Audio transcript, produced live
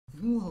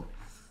Whoa.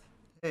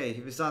 Hey,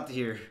 if it's not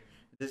here,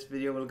 this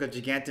video will look at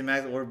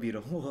Gigantamax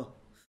Orbeetle. Whoa.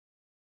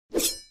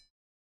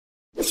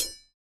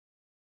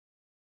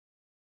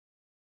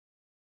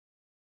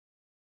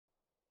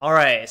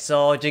 Alright,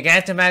 so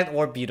Gigantamax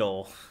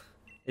Orbeetle.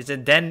 It's a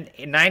Den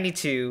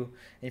 92,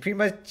 and pretty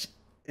much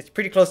it's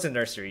pretty close to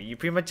nursery. You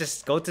pretty much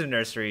just go to the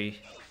nursery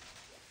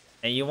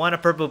and you want a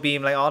purple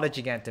beam like all the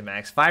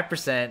Gigantamax.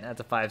 5% at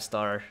the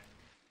 5-star.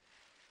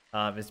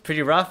 It's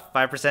pretty rough,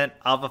 5%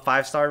 of a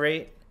 5-star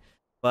rate.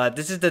 But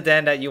this is the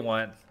den that you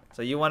want.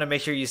 So you want to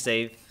make sure you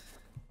save.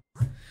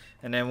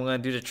 And then we're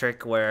going to do the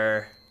trick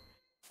where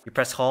you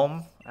press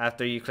home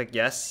after you click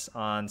yes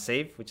on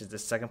save, which is the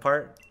second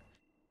part.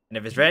 And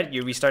if it's red,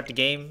 you restart the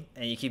game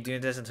and you keep doing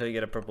this until you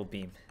get a purple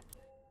beam.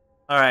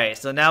 Alright,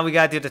 so now we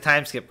gotta do the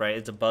time skip, right?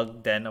 It's a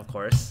bug den, of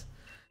course.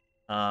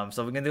 So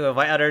we're gonna do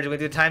invite others, we're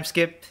gonna do time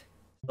skip.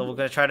 So we're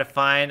gonna try to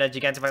find a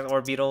Gigantamax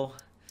Orbeetle.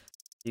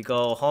 You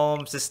go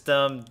home,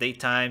 system, date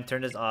time,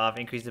 turn this off,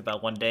 increase it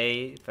about 1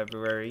 day,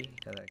 February,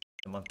 like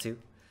a month 2. So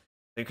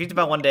increase it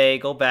about 1 day,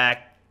 go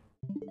back,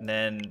 and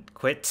then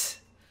quit.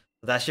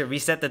 So that should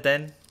reset the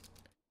den.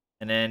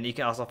 And then you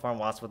can also farm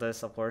wasps with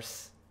this, of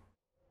course.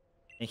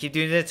 And keep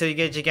doing it until you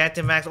get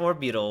Gigantamax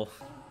Orbeetle.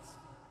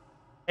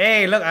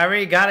 Hey, look, I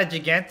already got a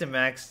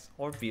Gigantamax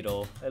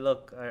Orbeetle. Hey,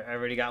 look, I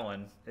already got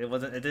one. It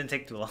didn't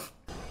take too long.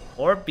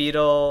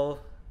 Orbeetle.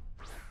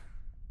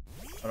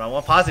 Hold on, I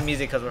want to pause the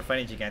music because we're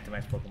fighting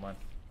Gigantamax Pokemon.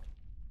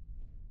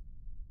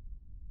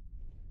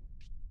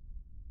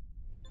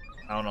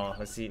 I don't know.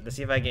 Let's see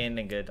if I get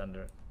anything good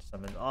under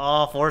summon.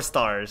 Oh, 4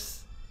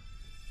 stars.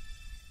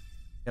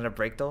 Gonna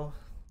break though.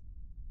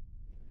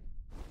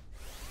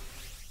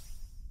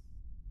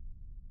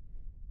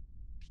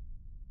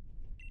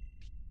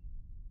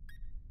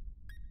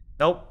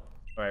 Nope.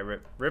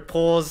 Alright, rip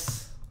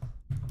pulls.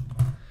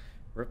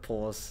 Rip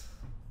pulls.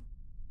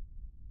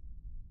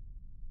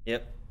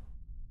 Yep.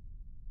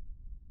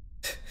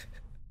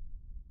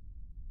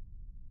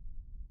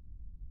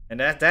 And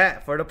that's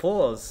that for the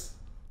pulls.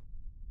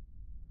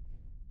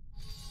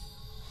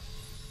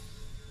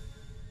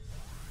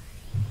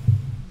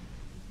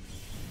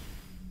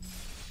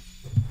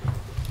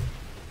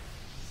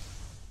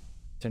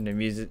 Turn the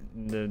music.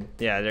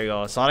 Yeah, there you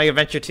go. Sonic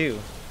Adventure 2.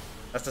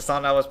 That's the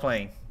song I was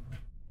playing.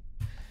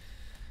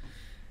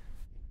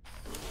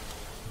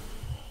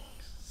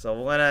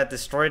 So we're gonna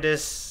destroy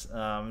this.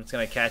 It's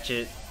gonna catch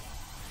it.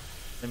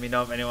 Let me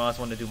know if anyone else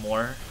want to do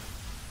more.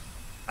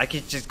 I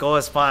could just go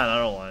and spawn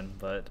another one,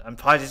 but I'm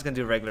probably just gonna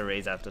do regular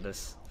raids after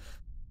this.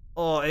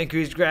 Oh,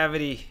 increased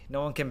gravity.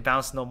 No one can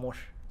bounce no more.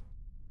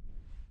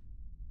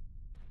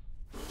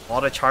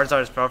 All the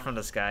Charizards fell from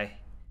the sky.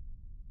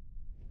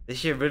 They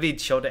should really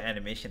show the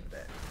animation of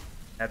that.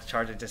 That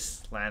Charizard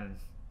just land.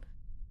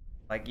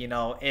 Like, you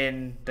know,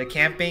 in the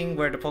camping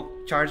where the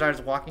Charizard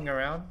is walking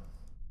around.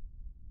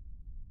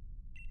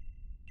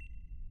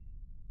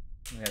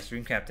 Yeah,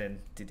 Stream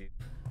Captain to do.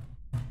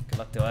 Good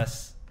luck to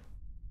us.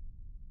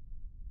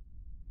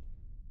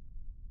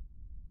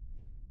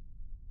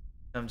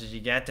 Come to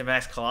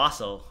Gigantamax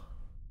Colossal.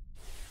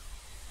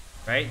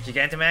 Right?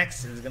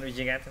 Gigantamax? Is it gonna be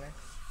Gigantamax?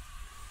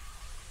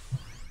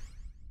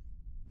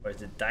 Or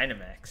is it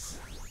Dynamax?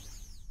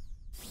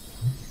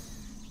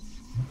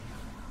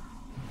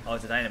 Oh,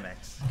 it's a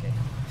Dynamax. Okay.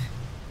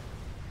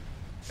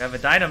 We have a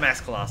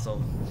Dynamax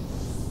Colossal.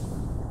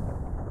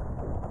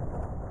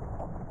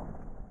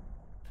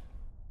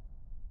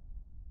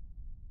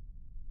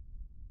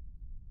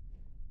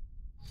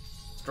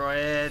 Destroy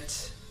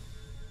it.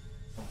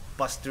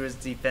 Bust through its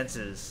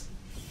defenses.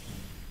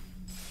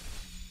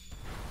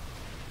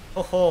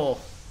 Oh ho!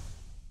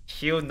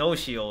 Shield, no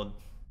shield.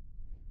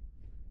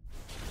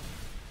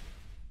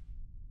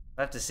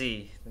 I have to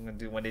see. I'm gonna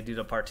do when they do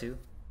the part 2.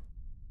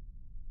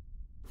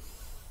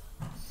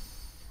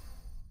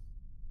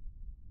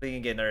 We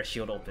can get another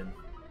shield open.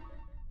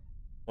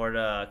 Or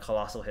the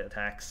colossal hit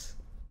attacks.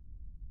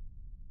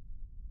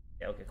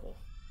 Yeah, okay, cool.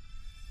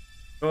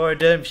 Destroy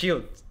them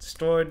shields!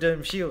 Destroy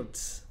them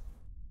shields!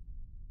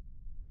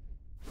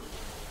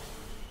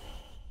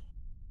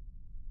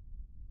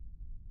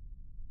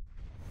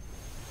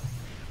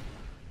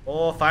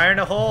 Oh, fire in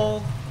the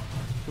hole!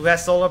 Who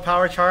has solar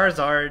power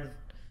Charizard?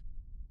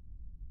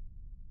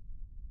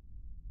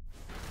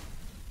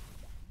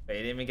 Wait,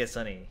 it didn't even get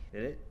Sunny,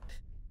 did it?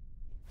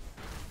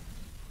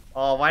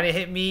 Oh, why did it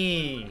hit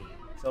me?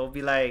 So it'll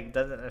be like,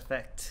 doesn't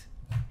affect.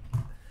 I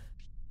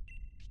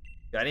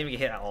didn't even get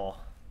hit at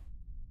all.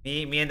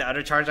 Me and the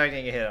other Charizard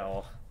didn't get hit at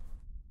all.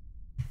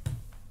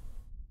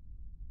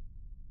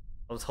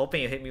 I was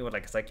hoping it hit me with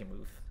like a psychic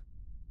move.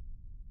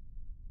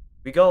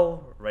 We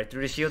go right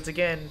through the shields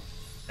again,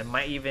 and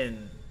might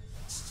even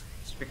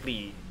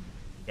strictly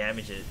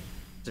damage it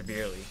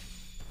severely.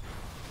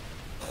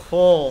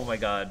 Oh my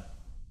god.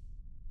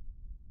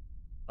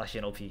 Actually,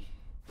 an OP.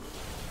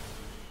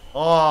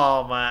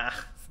 Oh my.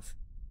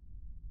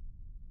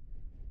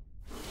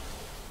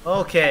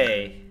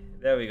 Okay,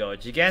 there we go.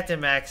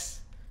 Gigantamax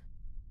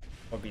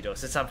Orbeetle.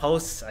 Since I'm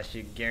host, I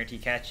should guarantee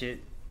catch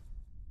it.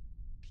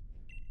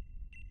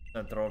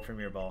 I'm gonna throw a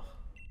Premier Ball.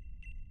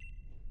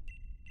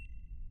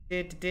 Who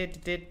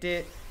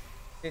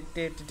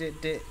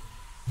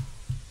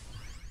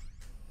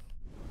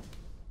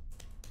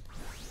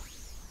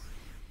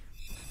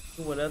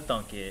would have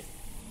thunk it?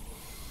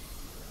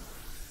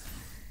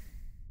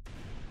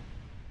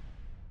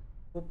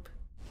 Whoop.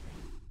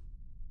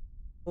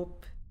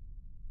 Whoop.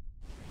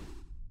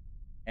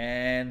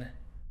 And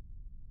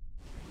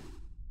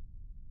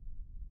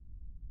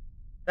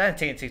that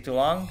didn't take too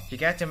long.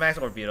 GIGANTAMAX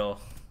Orbeetle.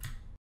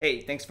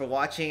 Hey, thanks for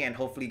watching, and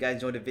hopefully you guys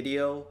enjoyed the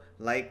video.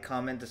 Like,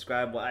 comment,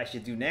 subscribe what I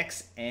should do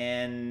next.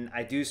 And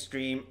I do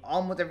stream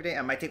almost every day.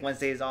 I might take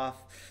Wednesdays off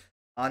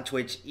on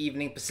Twitch,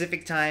 evening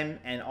Pacific time,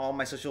 and all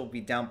my social will be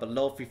down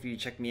below. Feel free to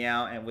check me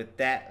out. And with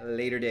that,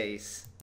 later days.